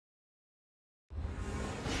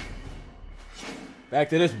Back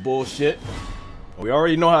to this bullshit. We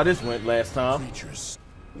already know how this went last time. Creatures.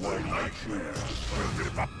 Battle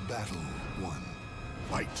 1.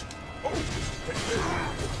 Fight.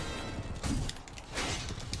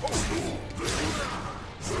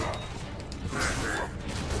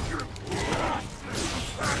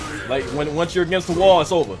 Like once you're against the wall,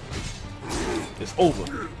 it's over. It's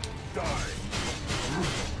over.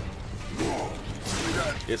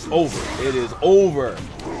 It's over. It is over.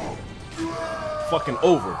 Fucking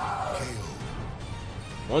over.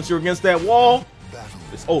 Once you're against that wall,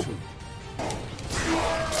 it's over.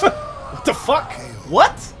 What the fuck?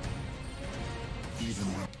 What? Even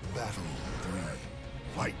battle 3.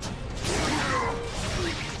 Fight.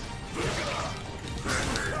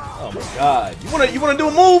 Oh my god. You wanna do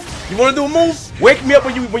a move? You wanna do a move? Wake me up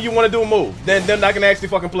when you wanna do a move. Then I can actually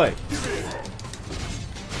fucking play.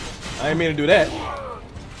 I didn't mean to do that.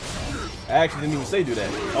 I actually didn't even say do that.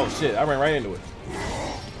 Oh shit, I ran right into it.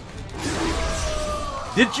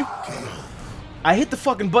 Did you? I hit the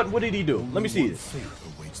fucking button. What did he do? Let me see this.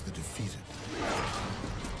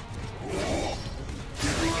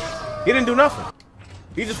 He didn't do nothing.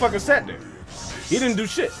 He just fucking sat there. He didn't do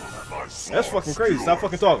shit. That's fucking crazy. Stop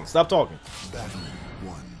fucking talking. Stop talking. Battle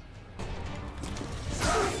 1.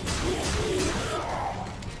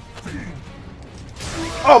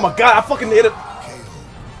 Oh my god, I fucking hit it.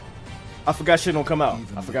 I forgot shit don't come out.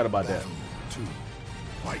 I forgot about that.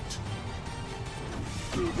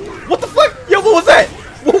 What the fuck? Yo, what was that?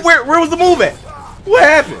 Where was the move at? What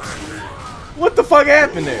happened? What the fuck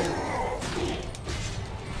happened there?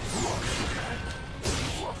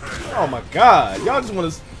 Oh my god. Y'all just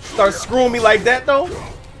want to start screwing me like that though?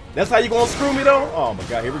 That's how you gonna screw me though? Oh my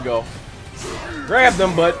god, here we go. Grabbed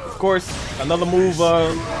them, but of course another move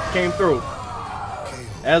came through.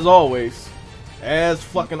 As always. As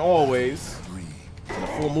fucking always. The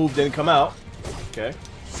full move didn't come out. Okay.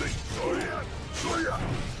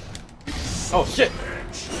 Oh shit.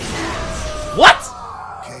 What?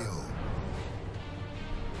 KO.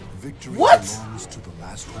 Victory what? belongs to the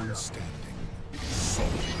last one standing.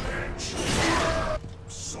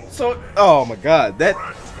 So, oh my god, that.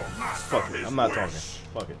 Fuck it, I'm not talking.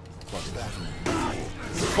 Fuck it. Fuck it.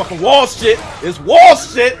 It's fucking wall shit. It's wall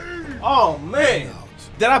shit. Oh man.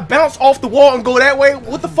 Did I bounce off the wall and go that way?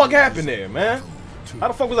 What the fuck happened there, man? How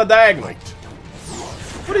the fuck was I diagonal?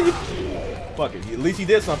 What did you? Fuck it. At least he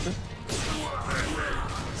did something.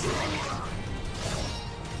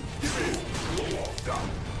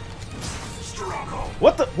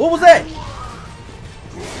 What the? What was that?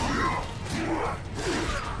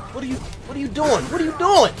 What are you doing? What are you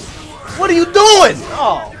doing? What are you doing?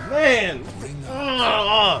 Oh man.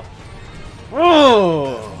 Oh.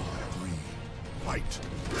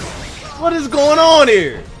 What is going on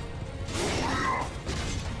here?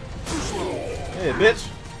 Hey, bitch.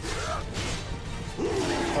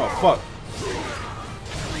 Oh fuck.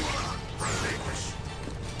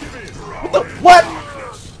 What the? What?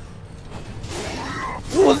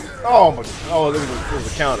 Who was? Oh my. Oh, it was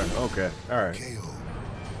a counter. Okay. All right. I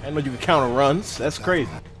didn't know you could counter runs. That's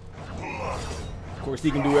crazy. Of course,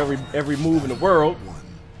 he can do every move in the world.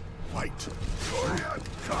 I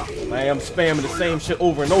am spamming the same shit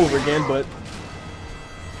over and over again, but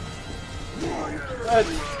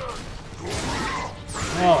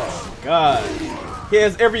oh god, he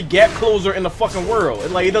has every gap closer in the fucking world.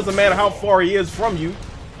 It's like it doesn't matter how far he is from you.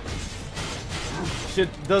 Shit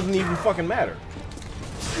doesn't even fucking matter.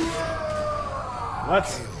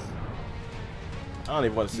 What? I don't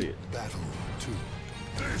even want to see it.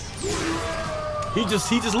 He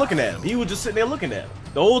just looking at him. He was just sitting there looking at him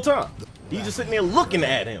the whole time. He just sitting there looking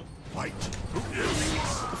at him. What the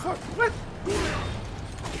fuck? What?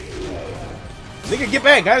 Nigga, get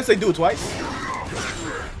back. I didn't say do it twice.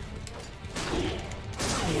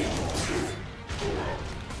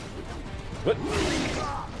 What?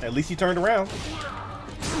 At least he turned around.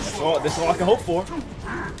 That's all I can hope for.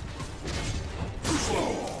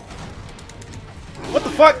 What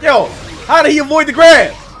the fuck? Yo, how did he avoid the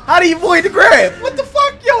grab? How did he avoid the grab? What the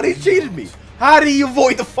fuck? Yo, they cheated me. How did he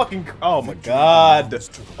avoid the fucking... Oh my god.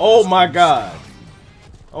 Oh my god.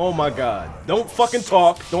 Oh my god. Don't fucking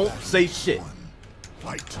talk. Don't say shit.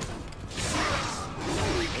 Don't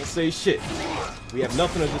say shit. We have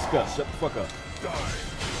nothing to discuss. Shut the fuck up.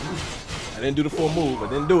 I didn't do the full move. I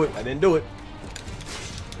didn't do it. I didn't do it.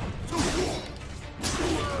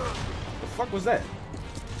 What the fuck was that?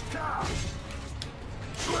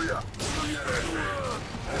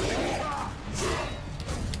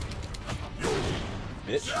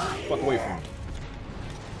 Bitch, fuck away from me.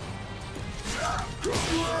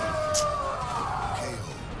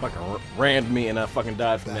 Fucking rammed me and I fucking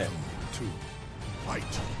died from that. Fight.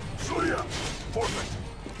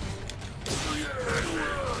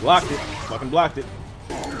 Blocked it. Fucking blocked it.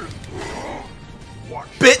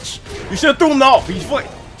 Bitch! You should have threw him off. He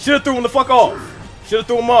should have threw him the fuck off. Should have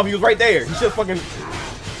threw him off. He was right there. He should have fucking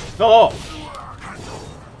fell off.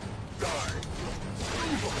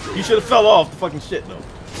 He should have fell off the fucking shit though.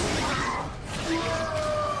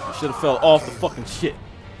 He should have fell off the fucking shit.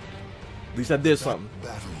 At least I did something.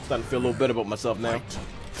 Starting to feel a little better about myself now.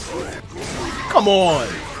 Come on!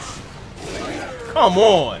 Come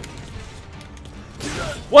on!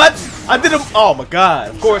 What? I did him. Oh my god.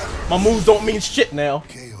 Of course, my moves don't mean shit now.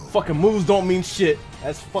 Fucking moves don't mean shit.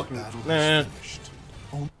 That's fucking. Man.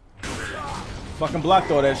 Fucking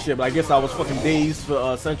blocked all that shit, but I guess I was fucking dazed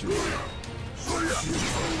for centuries.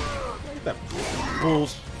 That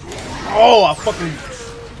bullshit. Oh, I fucking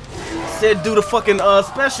said do the fucking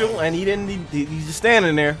special, and he didn't. He's just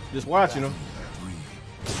standing there, just watching him.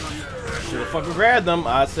 Should have fucking grabbed him.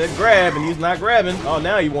 I said grab, and he's not grabbing. Oh,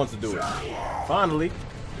 now he wants to do it. Finally.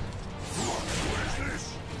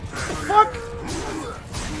 What the fuck?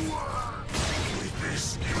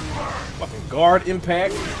 Fucking guard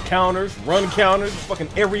impact, counters, run counters, fucking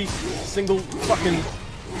every single fucking.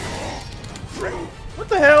 What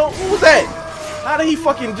the hell? What was that? How did he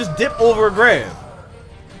fucking just dip over a grab?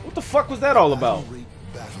 What the fuck was that all about?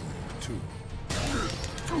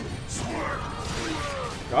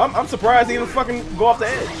 I'm surprised he didn't fucking go off the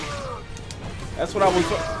edge. That's what I was.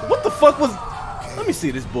 What the fuck was? Let me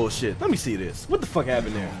see this bullshit. Let me see this. What the fuck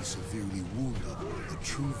happened there? Severely wounded, the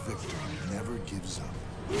true victor never gives up.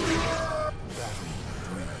 Battle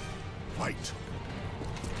 3. Fight.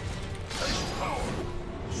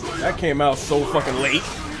 That came out so fucking late.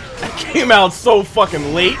 That came out so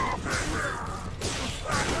fucking late.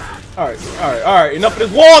 Alright. Enough of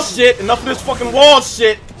this wall shit. Enough of this fucking wall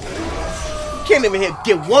shit. You can't even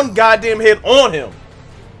get one goddamn hit on him.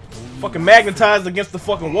 Fucking magnetized against the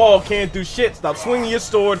fucking wall. Can't do shit. Stop swinging your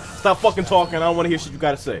sword. Stop fucking talking. I don't want to hear shit you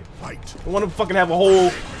gotta say. I want to fucking have a whole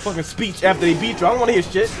fucking speech after they beat you. I don't want to hear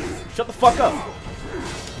shit. Shut the fuck up.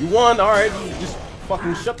 You won. Alright. Just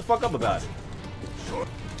fucking shut the fuck up about it.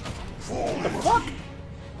 What the fuck?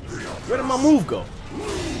 Where did my move go?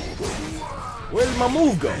 Where did my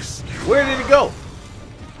move go? Where did it go?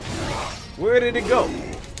 Where did it go?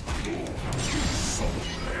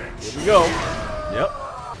 Here we go. Yep.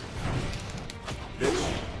 Bitch.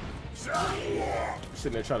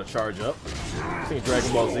 Sitting there trying to charge up. Think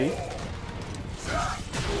Dragon Ball Z.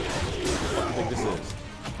 What do you think this is?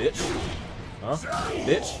 Bitch? Huh?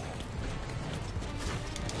 Bitch?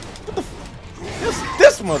 What the f—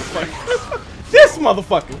 This motherfucker. This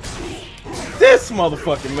motherfucker. This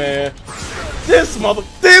motherfucking man. This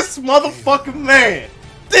motherfucking man.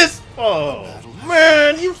 This— oh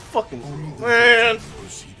man, you fucking man.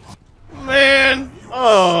 Man.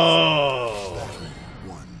 Oh.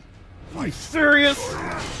 Are you serious?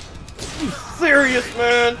 Are you serious,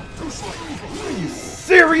 man? Are you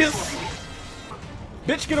serious?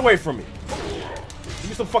 Bitch, get away from me. Give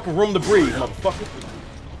me some fucking room to breathe, motherfucker.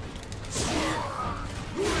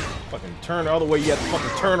 Fucking turn the other way, you have to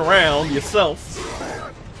fucking turn around yourself.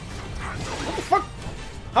 What the fuck?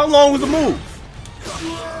 How long was the move?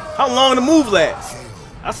 How long did the move last?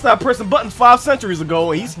 I stopped pressing buttons 5 centuries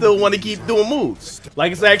ago and he still want to keep doing moves.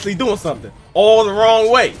 Like it's actually doing something. All the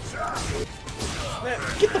wrong way. Man,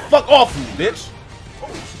 get the fuck off me, bitch.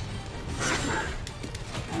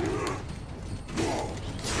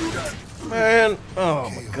 Man, oh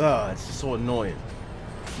my god, it's so annoying.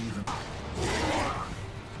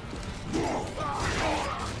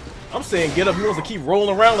 I'm saying get up, he wants to keep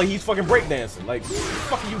rolling around like he's fucking breakdancing. Like, what the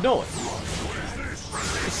fuck are you doing?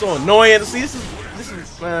 It's so annoying. See, this is,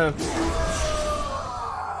 man.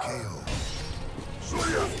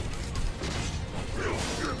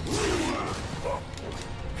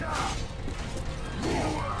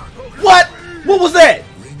 What? What was that?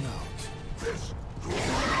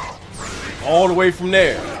 All the way from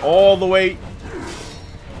there. All the way.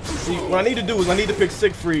 See, what I need to do is I need to pick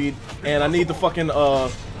Siegfried and I need to fucking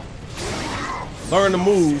learn the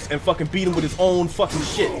moves and fucking beat him with his own fucking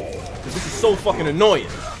shit. Cause this is so fucking annoying.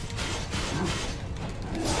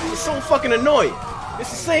 It's so fucking annoying. It's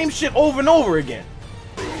the same shit over and over again.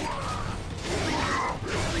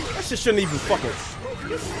 That shit shouldn't even fucking.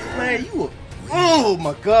 Man, you. Oh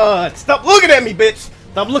my god. Stop looking at me, bitch.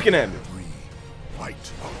 Stop looking at me.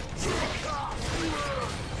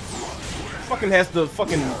 Fucking has the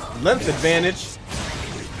fucking length advantage.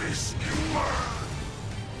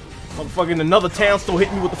 Motherfucking another town still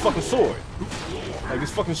hitting me with the fucking sword. Like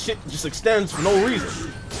this fucking shit just extends for no reason.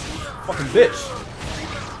 Fucking bitch.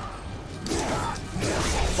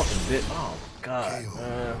 Fucking bitch. Oh God.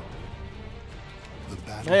 The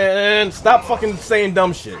battle. Man, stop fucking saying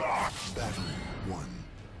dumb shit. Battle 1.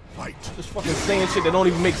 Fight. Just fucking saying shit that don't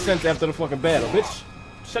even make sense after the fucking battle, bitch.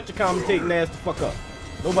 Shut your commentating ass the fuck up.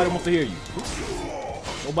 Nobody wants to hear you.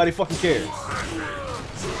 Nobody fucking cares.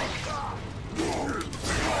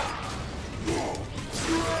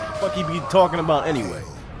 Fuck you be talking about anyway.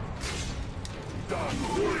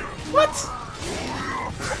 What?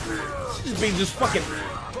 She just be just fucking.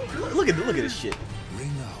 Look at this shit.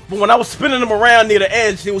 But when I was spinning him around near the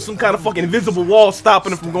edge, there was some kind of fucking invisible wall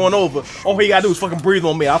stopping him from going over. All he gotta do is fucking breathe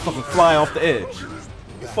on me. I'll fucking fly off the edge.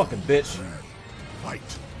 You fucking bitch.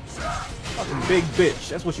 Fucking big bitch.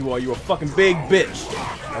 That's what you are. You're a fucking big bitch.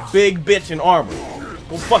 A big bitch in armor.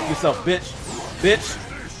 Go fuck yourself, bitch. Bitch.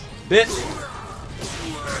 Bitch.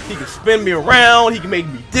 He can spin me around. He can make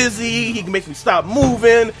me dizzy. He can make me stop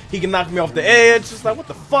moving. He can knock me off the edge. Just like, what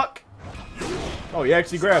the fuck? Oh, he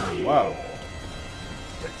actually grabbed me. Wow.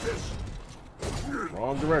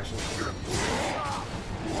 Wrong direction.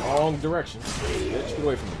 Wrong direction. Bitch, get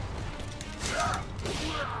away from me.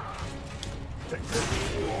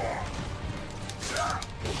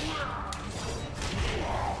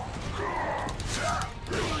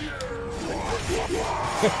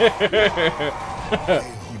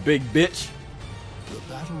 You big bitch.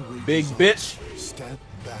 Big bitch. Step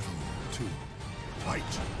battle 2. Fight.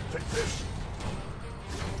 Take this.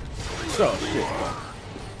 So shit.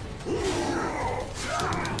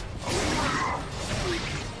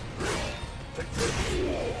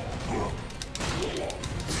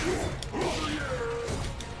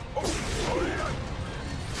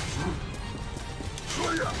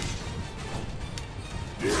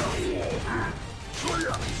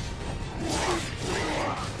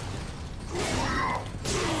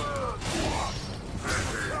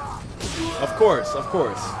 Of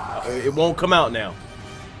course. It won't come out now.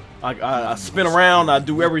 I spin around, I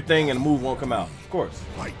do everything, and the move won't come out. Of course.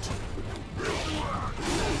 Fight.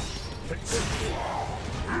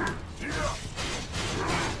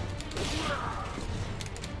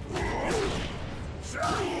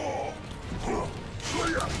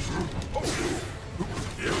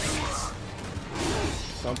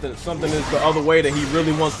 Something is the other way that he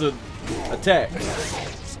really wants to attack.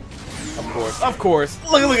 Of course.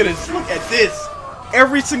 Look at this. Look at this.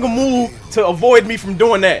 Every single move to avoid me from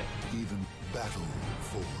doing that. Even battle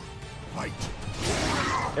 4. Fight.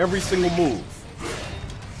 Every single move.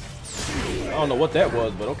 I don't know what that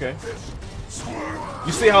was, but okay.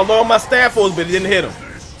 You see how long my staff was, but it didn't hit him.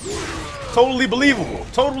 Totally believable.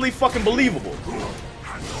 Totally fucking believable.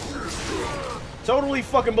 Totally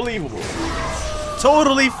fucking believable.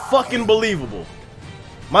 Totally fucking believable.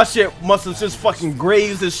 My shit must have just fucking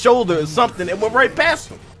grazed his shoulder or something and went right past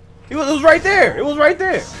him. It was right there. It was right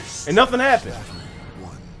there. And nothing happened.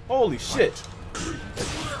 Holy shit.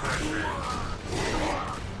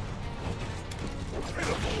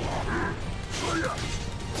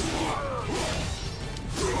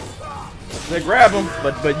 They grab him,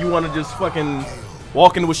 but you want to just fucking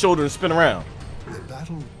walk into his shoulder and spin around.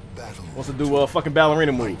 Wants to do fucking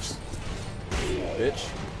ballerina moves. Bitch.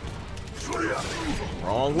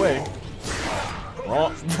 Wrong way.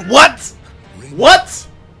 Wrong. What? What?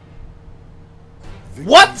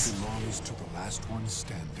 What?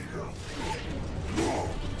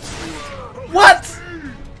 What?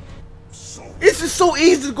 It's just so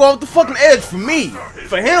easy to go off the fucking edge for me.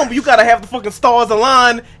 For him, you gotta have the fucking stars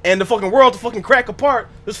align and the fucking world to fucking crack apart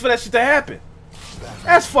just for that shit to happen.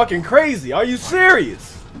 That's fucking crazy. Are you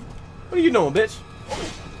serious? What are you doing, bitch?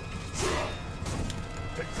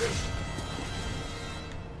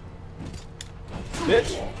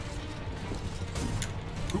 Bitch.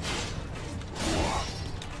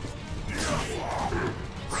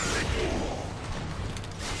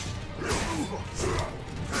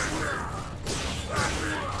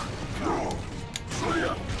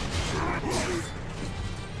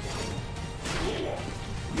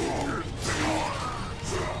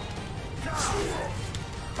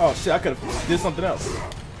 Oh shit, I could have did something else.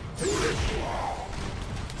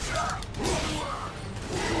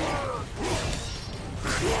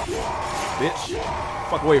 Bitch.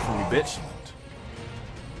 Fuck away from me, bitch.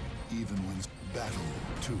 Even when battle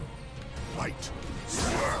 2. Fight.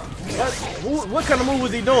 What kind of move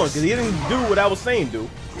was he doing? Because he didn't do what I was saying do.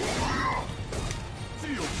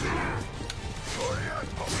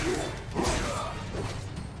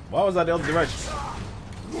 Why was I the other direction?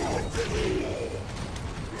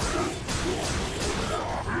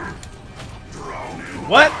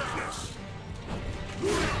 What?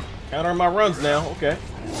 Countering my runs now, okay.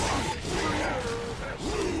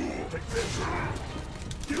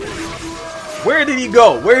 Where did he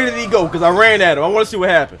go? Where did he go? Because I ran at him. I want to see what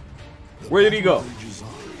happened. Where did he go?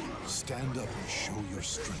 Stand up and show your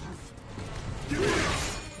strength.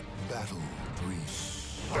 Battle 3.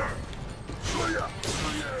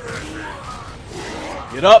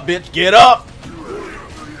 Get up, bitch. Get up.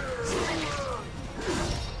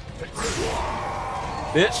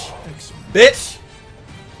 Bitch. Excellent. Bitch.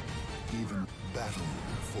 Even battle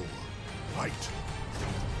 4. Fight.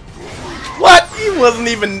 What? He wasn't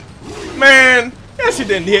even... Man, that shit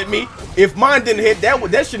didn't hit me. If mine didn't hit,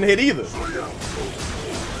 that shouldn't hit either.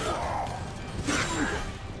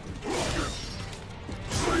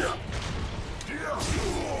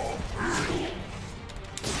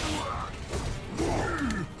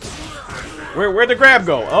 Where'd the grab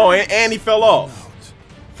go? Oh, and he fell off.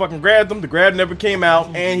 Fucking grabbed him, the grab never came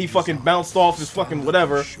out, and he fucking bounced off his fucking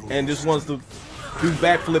whatever, and just wants to do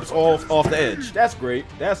backflips off the edge. That's great.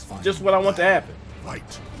 That's just what I want to happen.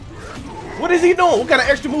 What is he doing? What kind of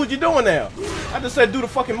extra moves you doing now? I just said do the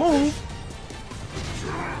fucking move.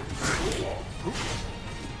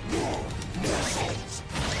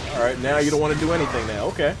 Alright, now you don't want to do anything now.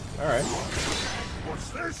 Okay, alright. What's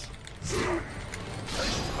this?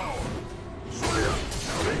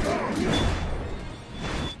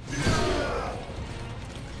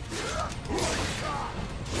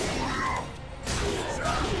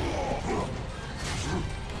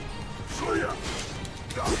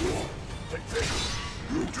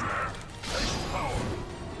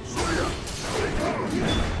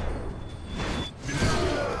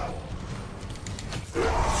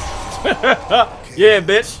 Yeah,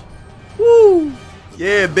 bitch. Woo.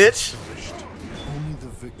 Yeah, bitch.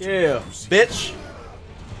 Yeah, bitch.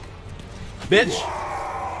 Bitch.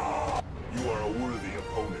 You are a worthy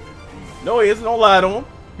opponent. No, he isn't. Don't lie to him.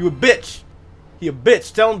 You a bitch. He a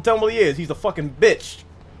bitch. Tell him what he is. He's a fucking bitch.